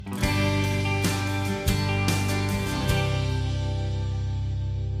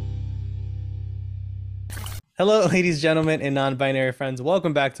Hello, ladies, gentlemen, and non-binary friends.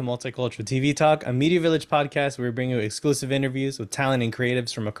 Welcome back to Multicultural TV Talk, a Media Village podcast where we bring you exclusive interviews with talent and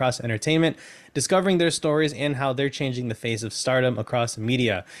creatives from across entertainment, discovering their stories and how they're changing the face of stardom across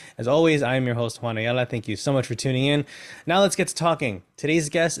media. As always, I am your host, Juan Ayala. Thank you so much for tuning in. Now let's get to talking. Today's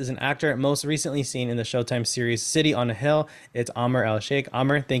guest is an actor most recently seen in the Showtime series City on a Hill. It's Amer El Sheikh.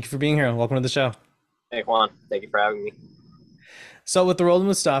 Amer, thank you for being here. Welcome to the show. Hey Juan, thank you for having me. So with the role of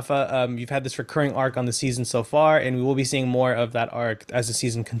Mustafa, you've had this recurring arc on the season so far, and we will be seeing more of that arc as the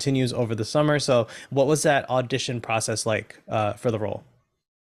season continues over the summer. So what was that audition process like for the role?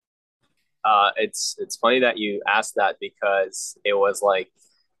 It's funny that you asked that because it was like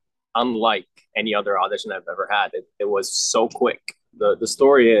unlike any other audition I've ever had. It was so quick. The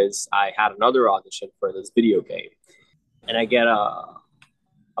story is I had another audition for this video game, and I get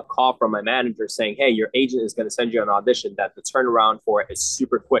a call from my manager saying, "Hey, your agent is going to send you an audition that the turnaround for it is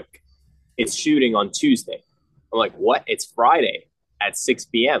super quick. It's shooting on Tuesday." I'm like, "What? It's Friday at 6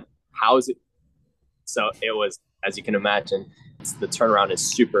 p.m. How is it?" So it was, as you can imagine, the turnaround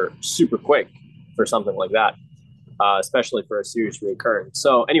is super quick for something like that, especially for a series reoccurring.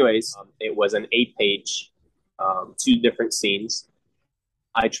 So, anyways, it was an 8 page, two different scenes.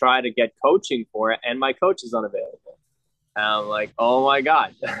 I try to get coaching for it, and my coach is unavailable. And I'm like, oh my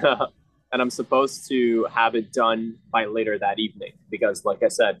God. And I'm supposed to have it done by later that evening because, like I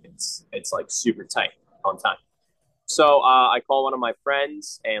said, it's like super tight on time. So I call one of my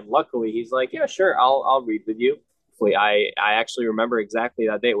friends, and luckily he's like, "Yeah, sure, I'll read with you." I actually remember exactly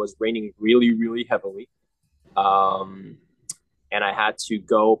that day. It was raining really heavily, um, and I had to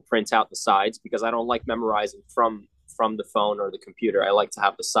go print out the sides because I don't like memorizing from the phone or the computer. I like to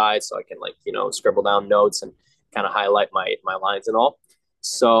have the sides so I can scribble down notes and kind of highlight my lines and all.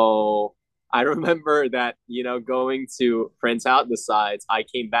 So I remember that going to print out the sides, I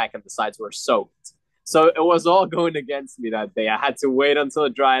came back and the sides were soaked. So it was all going against me that day. I had to wait until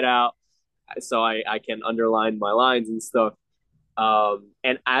it dried out so I can underline my lines and stuff.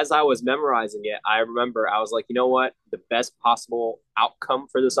 And as I was memorizing it, I remember I was like, you know what? The best possible outcome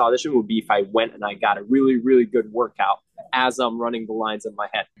for this audition would be if I went and I got a really good workout as I'm running the lines in my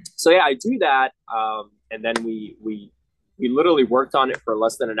head. So yeah, I do that, and then we literally worked on it for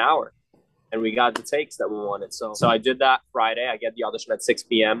less than an hour, and we got the takes that we wanted. So I did that Friday. I get the audition at 6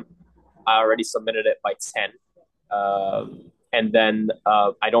 p.m. I already submitted it by 10. And then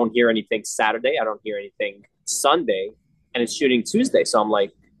I don't hear anything Saturday. I don't hear anything Sunday, and it's shooting Tuesday. So I'm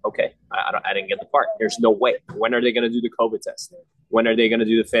like, okay, I didn't get the part. There's no way. When are they going to do the COVID test? When are they going to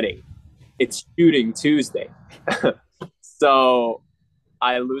do the fitting? It's shooting Tuesday. So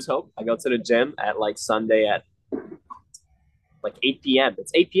I lose hope. I go to the gym at like Sunday at like 8 p.m.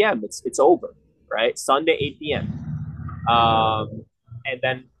 It's 8 p.m. It's over, right? Sunday, 8 p.m. And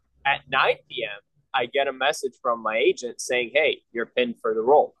then at 9 p.m., I get a message from my agent saying, "Hey, you're pinned for the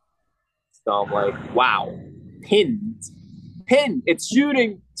role." So I'm like, wow, pinned, pinned. It's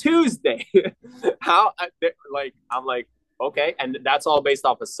shooting Tuesday. How? Like, I'm like, okay, and that's all based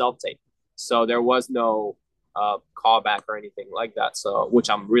off of self tape. So there was no callback or anything like that. So, which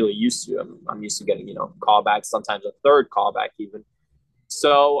I'm really used to. I'm used to getting callbacks, sometimes a third callback even.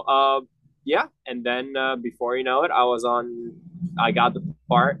 So yeah, and then before you know it, I got the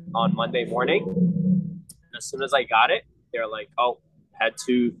part on Monday morning. And as soon as I got it, they're like, "Oh, head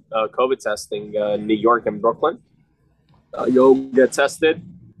to COVID testing, New York and Brooklyn. You'll get tested."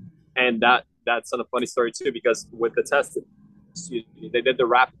 And that's a funny story too, because with the test, excuse me, they did the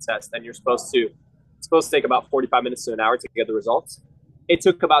rapid test, and it's supposed to take about 45 minutes to an hour to get the results. It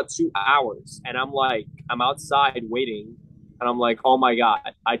took about 2 hours, and I'm outside waiting, and I'm like, oh my God,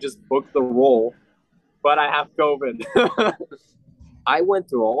 I just booked the role, but I have COVID. I went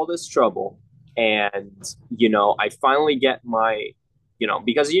through all this trouble, and I finally get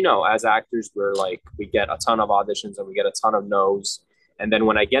because as actors we get a ton of auditions and we get a ton of no's, and then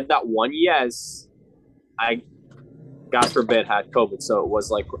when I get that one yes, I, God forbid, had COVID. So it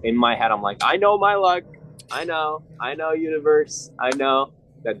was like in my head, I'm like, I know my luck. I know, universe. I know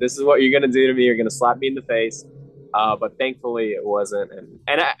that this is what you're gonna do to me. You're gonna slap me in the face. But thankfully, it wasn't.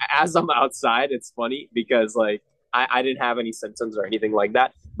 And as I'm outside, it's funny because I didn't have any symptoms or anything like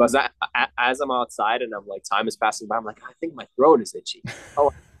that. But as I'm outside and I'm like, time is passing by, I'm like, I think my throat is itchy.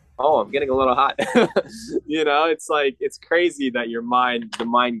 Oh, I'm getting a little hot. It's like it's crazy that the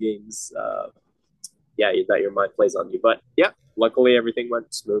mind games. Yeah, that your mind plays on you. But yeah, luckily everything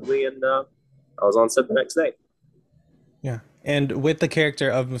went smoothly, and I was on set the next day. Yeah. And with the character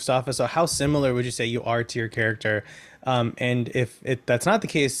of Mustafa, so how similar would you say you are to your character? And if that's not the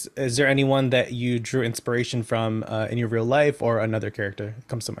case, is there anyone that you drew inspiration from in your real life or another character that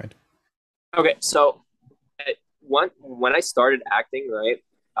comes to mind? Okay, so when I started acting, right?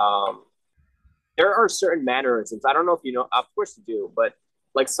 Um, there are certain mannerisms. I don't know if you know, of course you do, but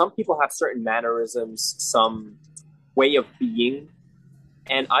like some people have certain mannerisms, some way of being.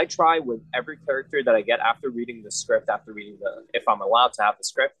 And I try with every character that I get after reading the script, after reading if I'm allowed to have the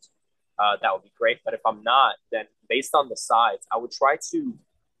script, that would be great. But if I'm not, then based on the sides, I would try to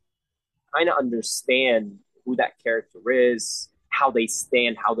kind of understand who that character is, how they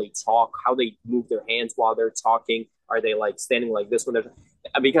stand, how they talk, how they move their hands while they're talking. Are they like standing like this when they're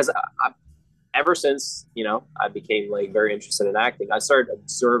because ever since I became like very interested in acting, I started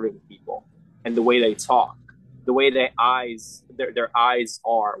observing people and the way they talk, the way their eyes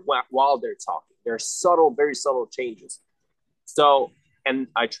are while they're talking. There are subtle, very subtle changes. So, and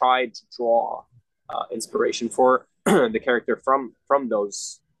I tried to draw inspiration for the character from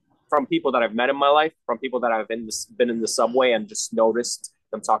those from people that I've met in my life, from people that I've been in the subway and just noticed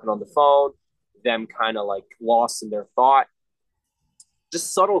them talking on the phone, them kind of like lost in their thought,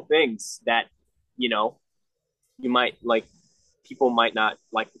 just subtle things that you know you might like people might not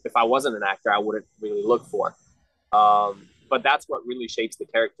like if I wasn't an actor I wouldn't really look for, but that's what really shapes the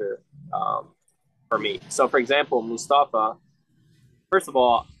character for me. So for example, Mustafa, first of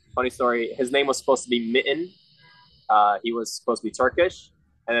all, funny story, his name was supposed to be Mitten. He was supposed to be Turkish,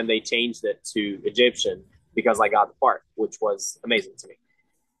 and then they changed it to Egyptian because I got the part, which was amazing to me.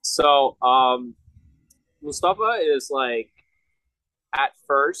 So Mustafa is like, at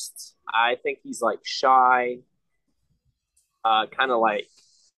first I think he's like shy, kind of like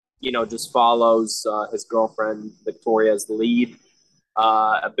just follows his girlfriend Victoria's lead,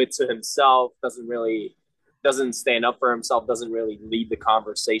 a bit to himself, doesn't stand up for himself, doesn't really lead the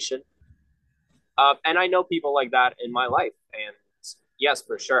conversation. And I know people like that in my life, and yes,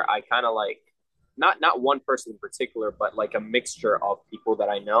 for sure, I kind of like not one person in particular, but like a mixture of people that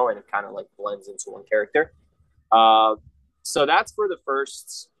I know, and it kind of like blends into one character. Uh, so that's for the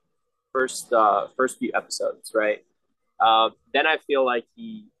first few episodes, right? Then I feel like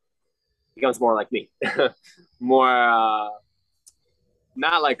he becomes more like me, more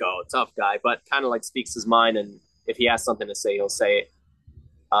not like a tough guy, but kind of like speaks his mind, and if he has something to say, he'll say it.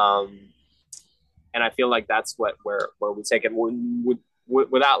 Um, and I feel like that's where we take it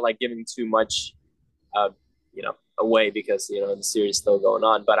without like giving too much, uh, away, because the series is still going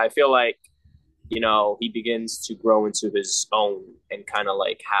on. But I feel like he begins to grow into his own and kind of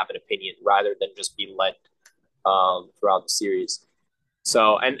like have an opinion rather than just be led throughout the series.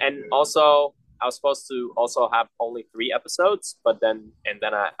 So and also I was supposed to also have only 3 episodes, but then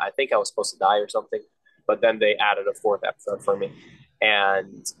I think I was supposed to die or something, but then they added a fourth episode for me,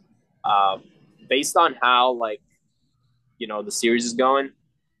 and um, based on how like the series is going,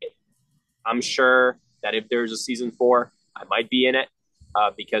 I'm sure that if there's a season 4, I might be in it,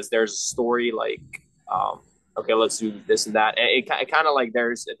 because there's a story like, okay, let's do this and that. It kind of like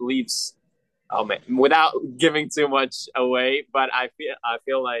it leaves, oh man, without giving too much away, but I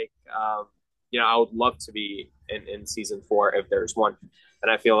feel like I would love to be in season 4 if there's one,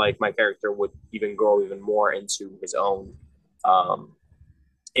 and I feel like my character would even grow even more into his own, um,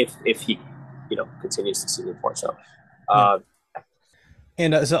 if he continues to season 4. So Yeah. uh,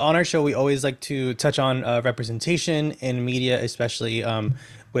 And so on our show, we always like to touch on representation in media, especially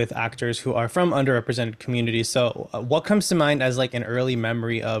with actors who are from underrepresented communities. So, what comes to mind as like an early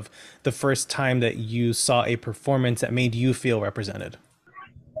memory of the first time that you saw a performance that made you feel represented?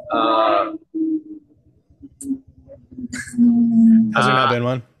 uh, Has there not uh, been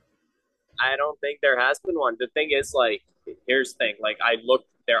one? I don't think there has been one. The thing is, like, here's the thing. Like,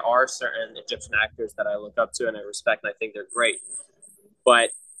 there are certain Egyptian actors that I look up to and I respect, and I think they're great. But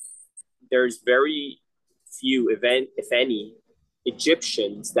there's very few, if any,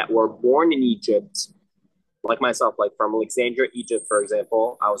 Egyptians that were born in Egypt, like myself, like from Alexandria, Egypt, for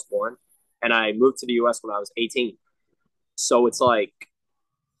example. I was born, and I moved to the U.S. when I was 18. So it's like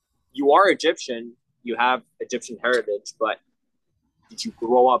you are Egyptian, you have Egyptian heritage, but did you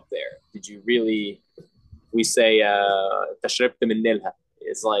grow up there? Did you really? We say "تشربت من نيلها."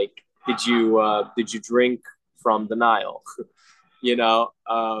 It's like did you drink from the Nile? you know.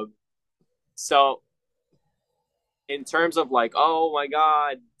 So in terms of like, oh my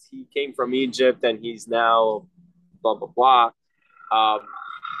God, he came from Egypt and he's now blah blah blah. Um,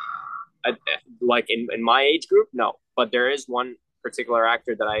 like in my age group, no. But there is one particular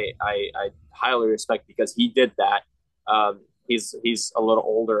actor that I highly respect because he did that. He's a little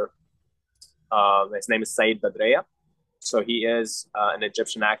older. His name is Said Badreya. So he is an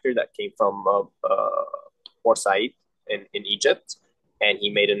Egyptian actor that came from Port Said in Egypt, and he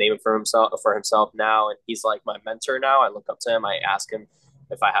made a name for himself now, and he's like my mentor now. I look up to him. I ask him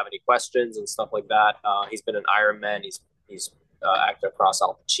if I have any questions and stuff like that. He's been in Iron Man. He's acted across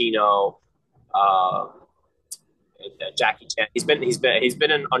Al Pacino, uh, and Jackie Chan. He's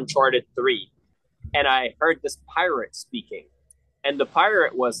been in Uncharted 3, and I heard this pirate speaking, and the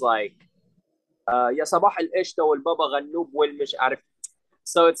pirate was like, "Ya sabah al ishta wal baba ghanoob wal mish arif."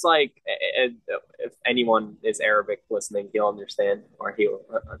 So it's like, if anyone is Arabic listening, he'll understand, or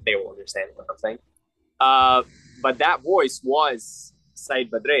they will understand what I'm saying. Uh, but that voice was Said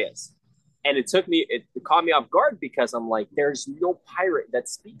Badreyas. And it caught me off guard because I'm like, there's no pirate that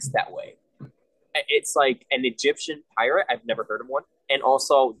speaks that way. It's like an Egyptian pirate. I've never heard of one. And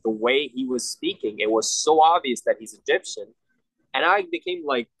also the way he was speaking, it was so obvious that he's Egyptian. And I became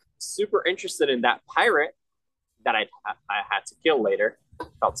like super interested in that pirate that I had to kill later.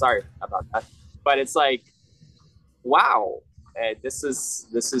 Felt sorry about that. But it's like, wow, this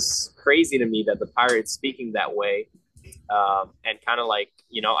is crazy to me that the pirate's speaking that way, and kind of like,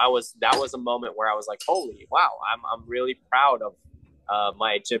 that was a moment where I was like, holy wow, I'm really proud of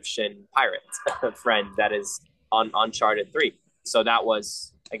my Egyptian pirate friend that is on Uncharted 3. So that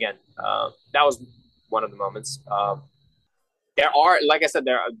was again, that was one of the moments. There are, like I said,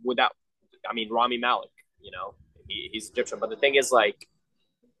 there are, without, I mean, Rami Malek, he's Egyptian, but the thing is, like,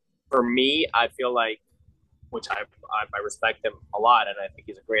 for me, I feel like, which I respect him a lot, and I think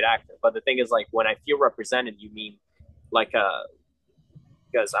he's a great actor. But the thing is, like, when I feel represented, you mean like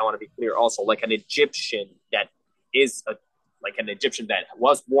because I want to be clear also, like an Egyptian that is like an Egyptian that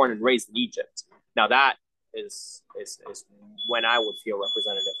was born and raised in Egypt. Now that is when I would feel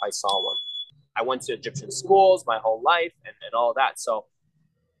represented if I saw one. I went to Egyptian schools my whole life and all that. So,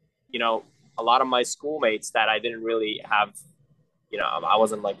 a lot of my schoolmates that I didn't really have, I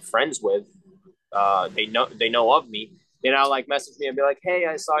wasn't like friends with, they know of me. They now like message me and be like, "Hey,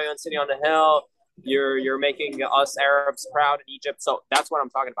 I saw you on City on the Hill. You're making us Arabs proud in Egypt." So that's what I'm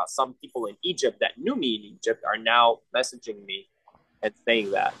talking about. Some people in Egypt that knew me in Egypt are now messaging me and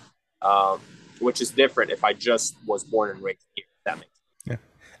saying that, which is different if I just was born and raised here. That makes sense. Yeah.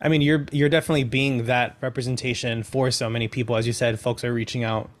 I mean, you're definitely being that representation for so many people. As you said, folks are reaching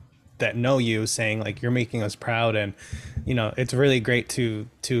out that know you, saying like, you're making us proud, and it's really great to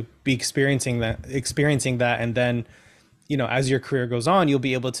be experiencing that, and then as your career goes on, you'll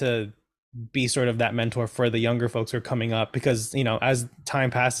be able to be sort of that mentor for the younger folks who are coming up, because as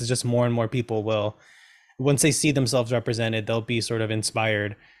time passes, just more and more people will, once they see themselves represented, they'll be sort of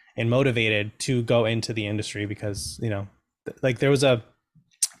inspired and motivated to go into the industry, because like there was if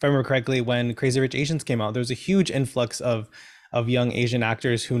I remember correctly, when Crazy Rich Asians came out, there was a huge influx of young Asian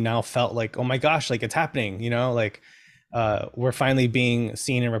actors who now felt like, oh my gosh, like it's happening, like we're finally being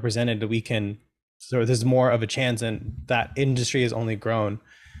seen and represented, that we can, so there's more of a chance, and that industry has only grown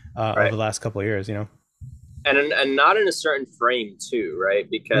Right. over the last couple of years, And not in a certain frame too, right?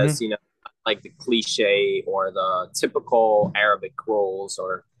 Because like the cliche or the typical Arabic roles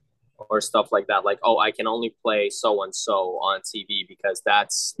or stuff like that, like, oh, I can only play so and so on TV because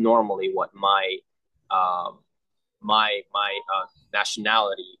that's normally what my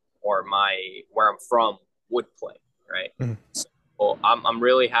nationality or where I'm from would play, right? Mm-hmm. So I'm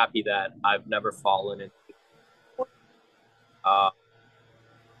really happy that I've never fallen into.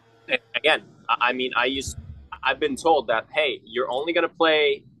 Again, I mean, I've been told that, hey, you're only gonna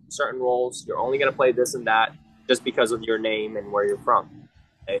play certain roles, you're only gonna play this and that just because of your name and where you're from.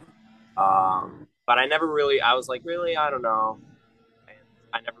 Okay? But I was like, really, I don't know, and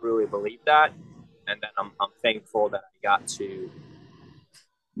I never really believed that. And then I'm thankful that I got to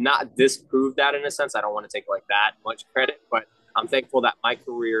not disprove that in a sense. I don't want to take like that much credit, but I'm thankful that my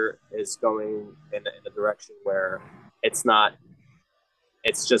career is going in a direction where it's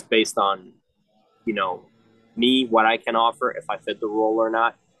just based on, me, what I can offer, if I fit the role or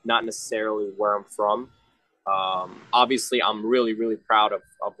not necessarily where I'm from. Obviously, I'm really, really proud of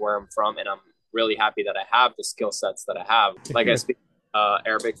where I'm from, and I'm really happy that I have the skill sets that I have. Like, I speak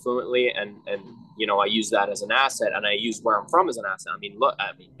Arabic fluently, and I use that as an asset, and I use where I'm from as an asset.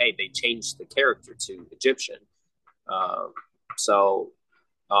 Hey, they changed the character to Egyptian, but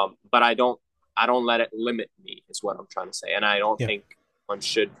I don't let it limit me, is what I'm trying to say, and I don't think one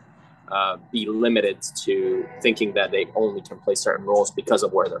should be limited to thinking that they only can play certain roles because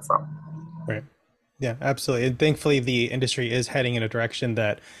of where they're from. Right. Yeah, absolutely. And thankfully, the industry is heading in a direction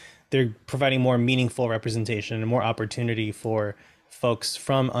that they're providing more meaningful representation and more opportunity for folks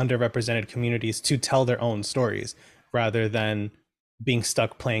from underrepresented communities to tell their own stories, rather than being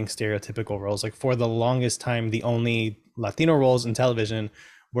stuck playing stereotypical roles. Like, for the longest time, the only Latino roles in television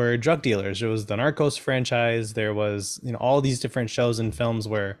were drug dealers. There was the Narcos franchise. There was, all these different shows and films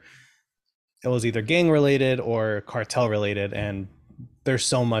where it was either gang related or cartel related. And there's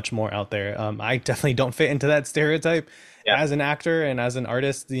so much more out there. I definitely don't fit into that stereotype Yeah. as an actor and as an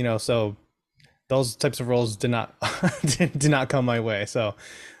artist, so those types of roles did not did not come my way. So,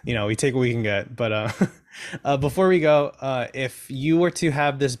 we take what we can get. But before we go, if you were to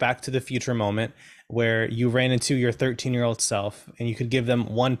have this Back to the Future moment where you ran into your 13-year-old self and you could give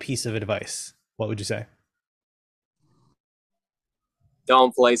them one piece of advice, what would you say?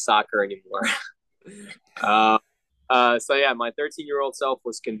 Don't play soccer anymore. uh, so yeah, my 13-year-old self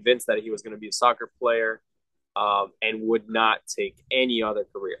was convinced that he was going to be a soccer player, and would not take any other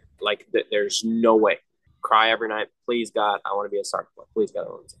career. Like there's no way. Cry every night. Please God, I want to be a soccer player. Please God, I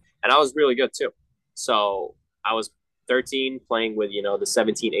want to. And I was really good too. So I was 13 playing with, the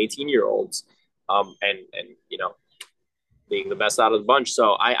 17, 18-year olds, and being the best out of the bunch.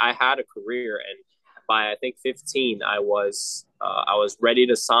 So I had a career, and by I think 15, I was ready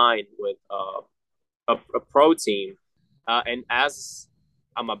to sign with a pro team, and as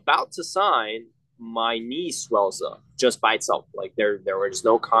I'm about to sign, my knee swells up just by itself. Like there was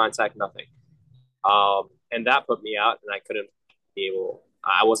no contact, nothing, and that put me out, and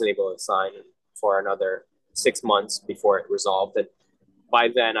I wasn't able to sign for another 6 months before it resolved, and by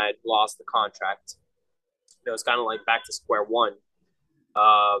then I'd lost the contract. It was kind of like back to square one.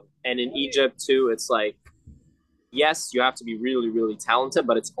 And in Egypt too, it's like, yes, you have to be really, really talented,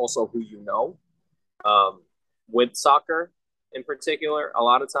 but it's also who you know. With soccer in particular, a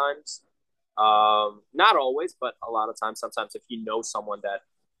lot of times, not always, but a lot of times, sometimes if you know someone that,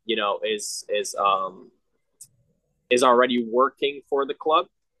 is already working for the club,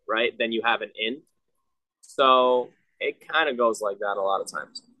 right? Then you have an in. So it kind of goes like that a lot of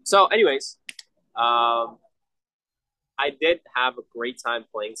times. So anyways, I did have a great time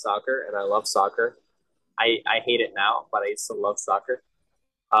playing soccer, and I love soccer. I hate it now, but I still love soccer.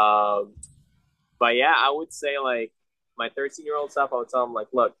 Um, but yeah, I would say like my 13-year-old self, I would tell him like,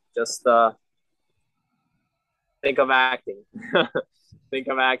 look, just think of acting, think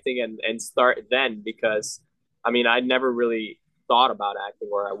of acting, and start then, because I mean, I never really thought about acting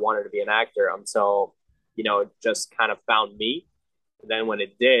or I wanted to be an actor until it just kind of found me. And then when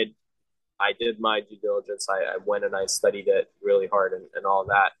it did, I did my due diligence. I went and I studied it really hard, and all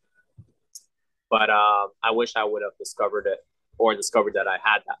that. But I wish I would have discovered it, or discovered that I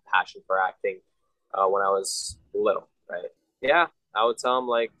had that passion for acting when I was little, right? Yeah, I would tell them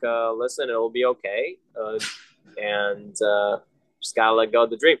like, listen, it'll be okay, and just gotta let go of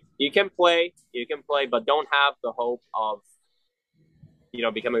the dream. You can play, but don't have the hope of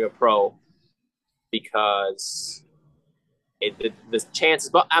becoming a pro, because the chances.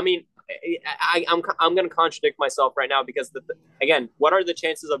 But I mean, I'm going to contradict myself right now, because again, what are the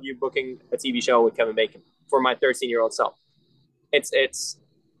chances of you booking a TV show with Kevin Bacon for my 13-year-old self? It's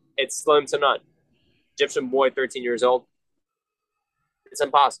slim to none. Egyptian boy, 13 years old. It's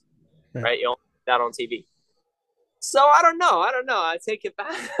impossible, right? You don't see that on TV. So I don't know. I take it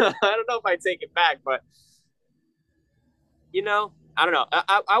back. I don't know if I take it back, but I don't know.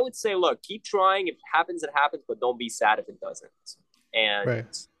 I would say, look, keep trying. If it happens, it happens, but don't be sad if it doesn't. And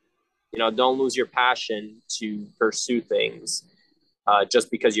Right. don't lose your passion to pursue things just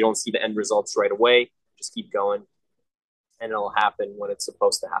because you don't see the end results right away. Just keep going, and it'll happen when it's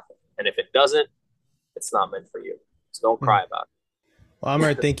supposed to happen. And if it doesn't, it's not meant for you. So don't cry about Well,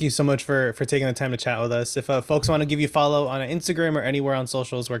 Amr, thank you so much for taking the time to chat with us. If folks want to give you a follow on Instagram or anywhere on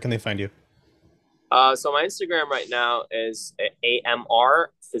socials, where can they find you? So my Instagram right now is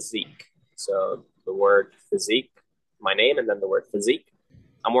AMR Physique. So the word physique, my name, and then the word physique.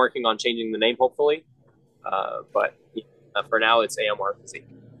 I'm working on changing the name, hopefully. But for now, it's AMR Physique.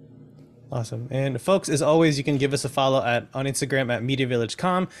 Awesome. And folks, as always, you can give us a follow on Instagram at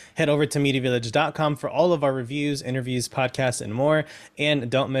MediaVillage.com. Head over to MediaVillage.com for all of our reviews, interviews, podcasts, and more. And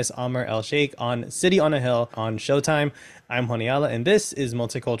don't miss Amr El Sheikh on City on a Hill on Showtime. I'm Honiala, and this is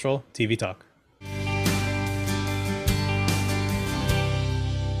Multicultural TV Talk.